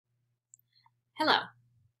Hello,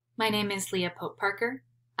 my name is Leah Pope Parker.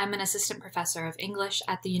 I'm an assistant professor of English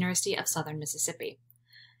at the University of Southern Mississippi,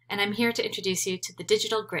 and I'm here to introduce you to the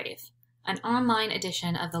Digital Grave, an online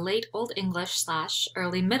edition of the late Old English /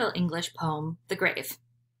 early Middle English poem, The Grave.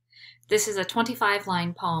 This is a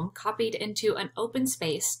 25-line poem copied into an open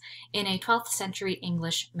space in a 12th century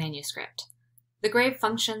English manuscript. The grave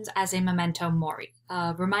functions as a memento mori,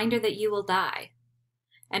 a reminder that you will die,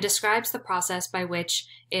 and describes the process by which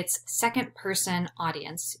its second-person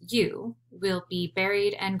audience, you, will be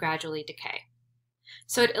buried and gradually decay.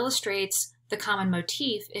 So it illustrates the common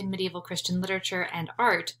motif in medieval Christian literature and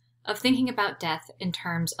art of thinking about death in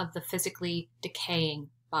terms of the physically decaying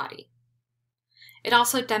body. It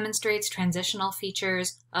also demonstrates transitional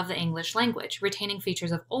features of the English language, retaining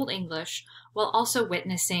features of Old English while also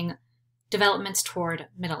witnessing developments toward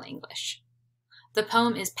Middle English. The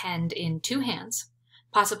poem is penned in two hands,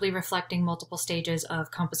 possibly reflecting multiple stages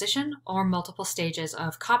of composition or multiple stages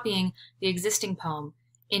of copying the existing poem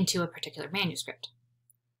into a particular manuscript.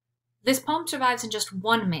 This poem survives in just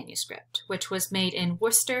one manuscript, which was made in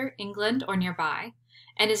Worcester, England, or nearby,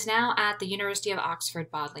 and is now at the University of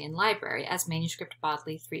Oxford Bodleian Library as Manuscript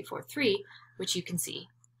Bodley 343, which you can see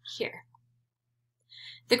here.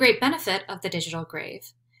 The great benefit of the digital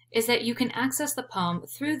grave is that you can access the poem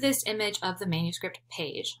through this image of the manuscript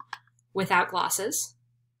page without glosses,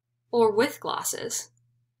 or with glosses,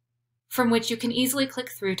 from which you can easily click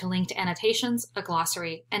through to link to annotations, a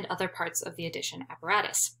glossary, and other parts of the edition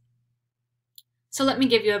apparatus. So let me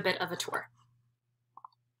give you a bit of a tour.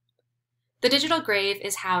 The digital grave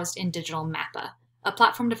is housed in Digital MAFE, a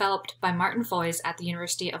platform developed by Martin Foys at the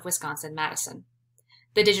University of Wisconsin-Madison.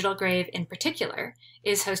 The digital grave, in particular,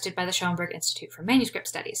 is hosted by the Schoenberg Institute for Manuscript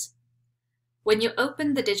Studies. When you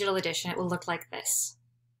open the digital edition, it will look like this.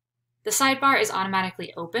 The sidebar is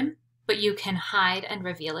automatically open, but you can hide and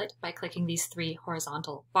reveal it by clicking these three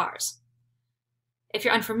horizontal bars. If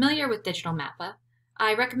you're unfamiliar with Digital MAFE,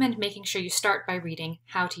 I recommend making sure you start by reading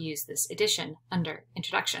how to use this edition under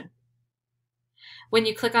Introduction. When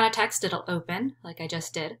you click on a text, it'll open, like I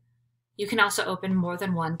just did. You can also open more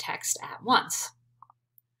than one text at once.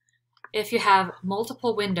 If you have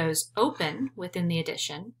multiple windows open within the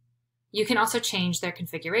edition, you can also change their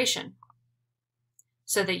configuration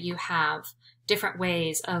so that you have different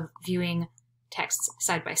ways of viewing texts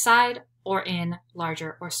side by side or in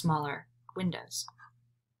larger or smaller windows.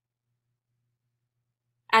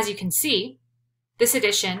 As you can see, this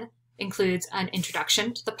edition includes an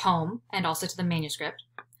introduction to the poem and also to the manuscript,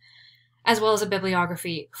 as well as a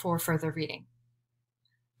bibliography for further reading.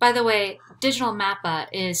 By the way, Digital MAFE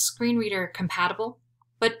is screen reader compatible,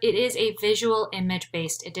 but it is a visual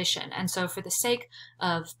image-based edition, and so for the sake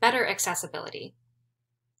of better accessibility,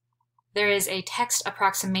 there is a text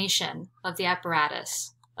approximation of the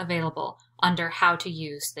apparatus available under how to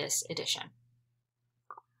use this edition.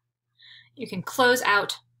 You can close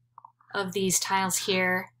out of these tiles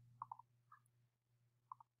here,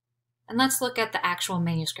 and let's look at the actual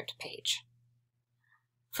manuscript page.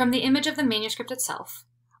 From the image of the manuscript itself,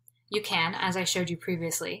 you can, as I showed you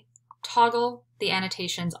previously, toggle the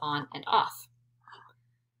annotations on and off.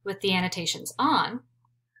 With the annotations on,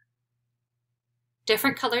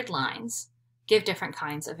 different colored lines give different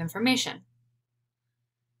kinds of information.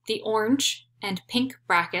 The orange and pink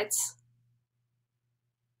brackets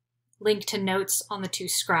link to notes on the two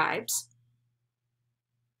scribes.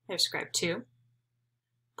 There's scribe 2.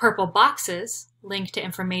 Purple boxes link to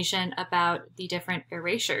information about the different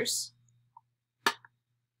erasures.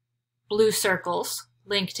 Blue circles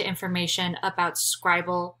link to information about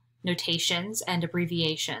scribal notations and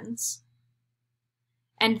abbreviations.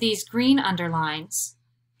 And these green underlines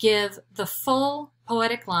give the full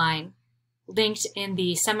poetic line linked in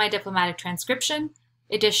the semi-diplomatic transcription,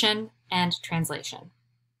 edition, and translation.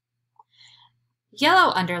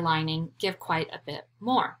 Yellow underlining give quite a bit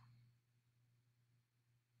more.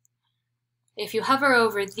 If you hover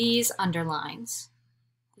over these underlines,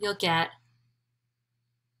 you'll get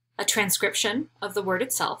a transcription of the word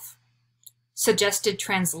itself, suggested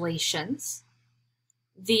translations,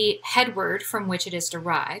 the head word from which it is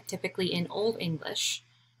derived, typically in Old English,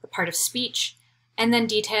 the part of speech, and then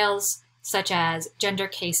details such as gender,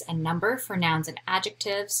 case, and number for nouns and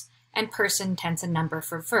adjectives, and person, tense, and number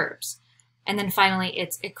for verbs. And then finally,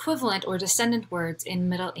 its equivalent or descendant words in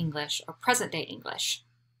Middle English or present-day English.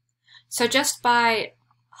 So just by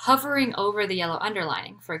hovering over the yellow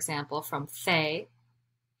underlining, for example, from they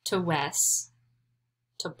to wes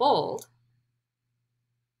to bold,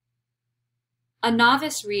 a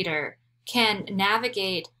novice reader can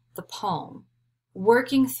navigate the poem,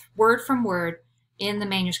 working word from word in the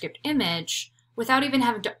manuscript image without even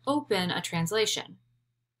having to open a translation.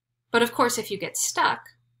 But of course, if you get stuck,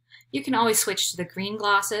 you can always switch to the green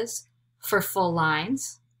glosses for full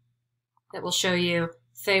lines that will show you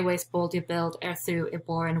Fe was bold je build erthu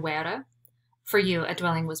geboren were. For you, a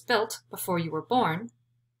dwelling was built before you were born.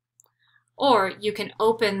 Or you can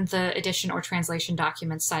open the edition or translation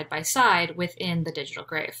documents side by side within the digital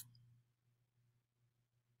grave.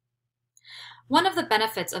 One of the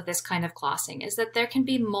benefits of this kind of glossing is that there can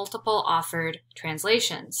be multiple offered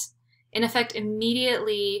translations, in effect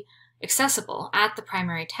immediately accessible at the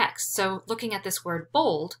primary text. So looking at this word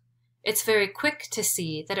bold, it's very quick to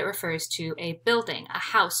see that it refers to a building, a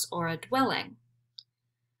house, or a dwelling.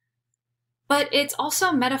 But it's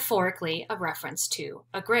also metaphorically a reference to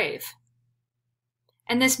a grave.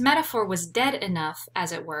 And this metaphor was dead enough,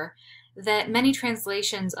 as it were, that many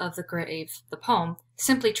translations of the grave, the poem,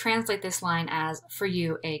 simply translate this line as, for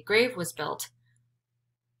you a grave was built.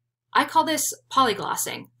 I call this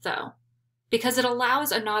polyglossing, though, because it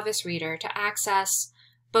allows a novice reader to access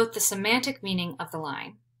both the semantic meaning of the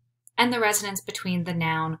line and the resonance between the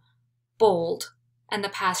noun bold and the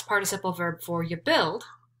past participle verb for you build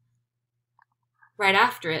right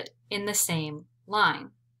after it in the same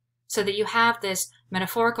line, so that you have this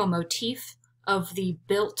metaphorical motif of the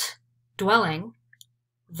built dwelling,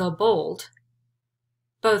 the bold,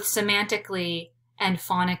 both semantically and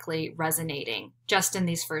phonically resonating just in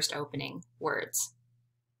these first opening words.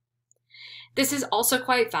 This is also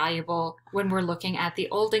quite valuable when we're looking at the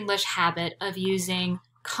Old English habit of using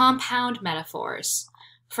compound metaphors.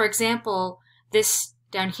 For example, this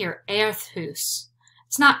down here, earthhus.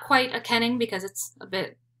 It's not quite a kenning because it's a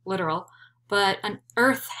bit literal, but an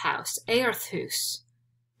earth house, earthhus,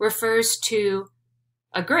 refers to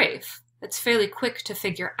a grave. It's fairly quick to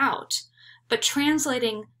figure out. But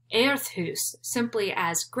translating earthhus simply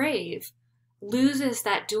as grave loses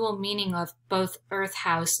that dual meaning of both earth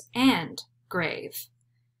house and grave.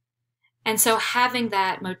 And so having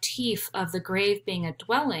that motif of the grave being a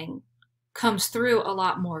dwelling comes through a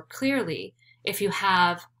lot more clearly if you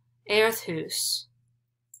have earthhus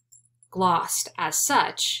glossed as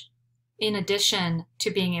such, in addition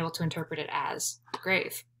to being able to interpret it as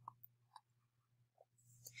grave.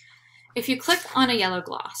 If you click on a yellow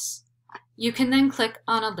gloss, you can then click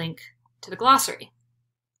on a link to the glossary.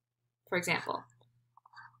 For example,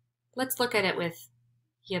 let's look at it with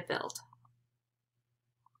ye build.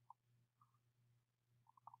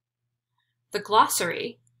 The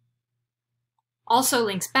glossary also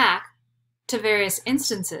links back to various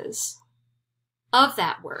instances of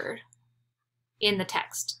that word in the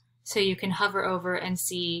text. So you can hover over and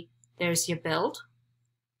see there's ye build,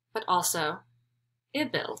 but also I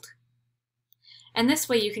build. And this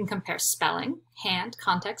way you can compare spelling, hand,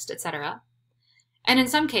 context, etc. And in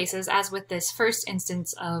some cases, as with this first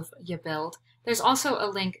instance of ye build, there's also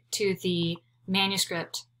a link to the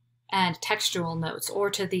manuscript and textual notes, or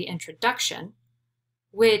to the introduction,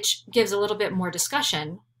 which gives a little bit more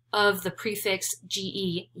discussion of the prefix ge,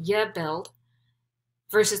 ye build,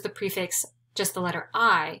 versus the prefix just the letter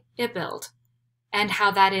I build, and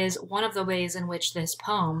how that is one of the ways in which this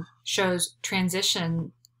poem shows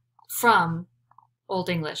transition from Old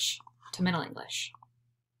English to Middle English.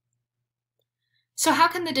 So how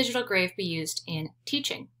can the digital grave be used in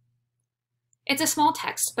teaching? It's a small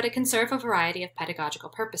text, but it can serve a variety of pedagogical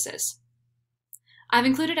purposes. I've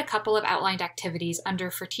included a couple of outlined activities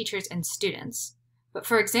under for teachers and students, but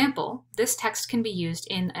for example, this text can be used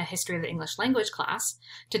in a History of the English Language class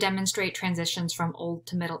to demonstrate transitions from Old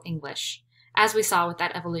to Middle English, as we saw with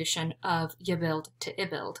that evolution of ye build to I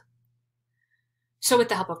build. So with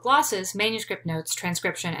the help of glosses, manuscript notes,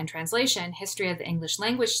 transcription, and translation, History of the English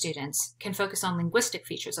Language students can focus on linguistic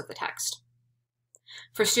features of the text.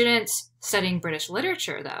 For students studying British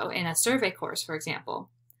literature, though, in a survey course, for example,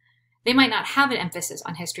 they might not have an emphasis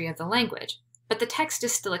on history of the language, but the text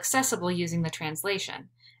is still accessible using the translation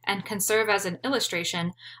and can serve as an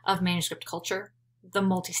illustration of manuscript culture, the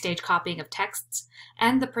multi-stage copying of texts,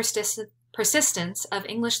 and the persistence of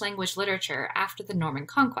English language literature after the Norman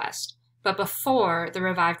conquest, but before the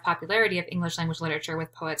revived popularity of English language literature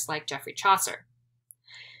with poets like Geoffrey Chaucer.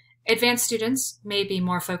 Advanced students may be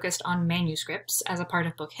more focused on manuscripts as a part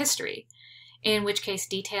of book history, in which case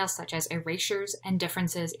details such as erasures and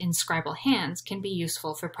differences in scribal hands can be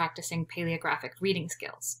useful for practicing paleographic reading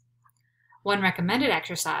skills. One recommended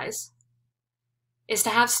exercise is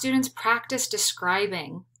to have students practice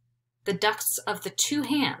describing the ducts of the two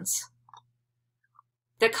hands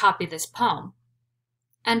that copy this poem,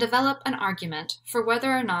 and develop an argument for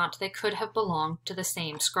whether or not they could have belonged to the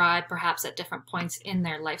same scribe, perhaps at different points in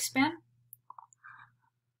their lifespan,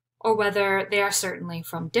 or whether they are certainly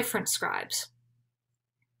from different scribes,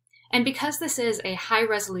 And because this is a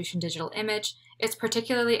high-resolution digital image, it's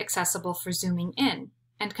particularly accessible for zooming in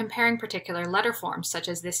and comparing particular letter forms, such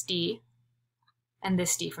as this D and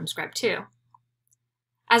this D from Scribe 2,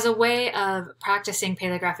 as a way of practicing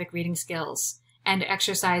paleographic reading skills and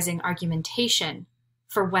exercising argumentation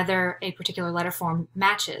for whether a particular letter form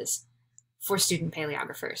matches for student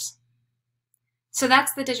paleographers. So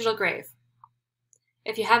that's the digital grave.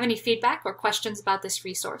 If you have any feedback or questions about this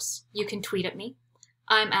resource, you can tweet at me.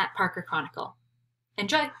 I'm at Parker Chronicle.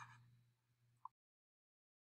 Enjoy!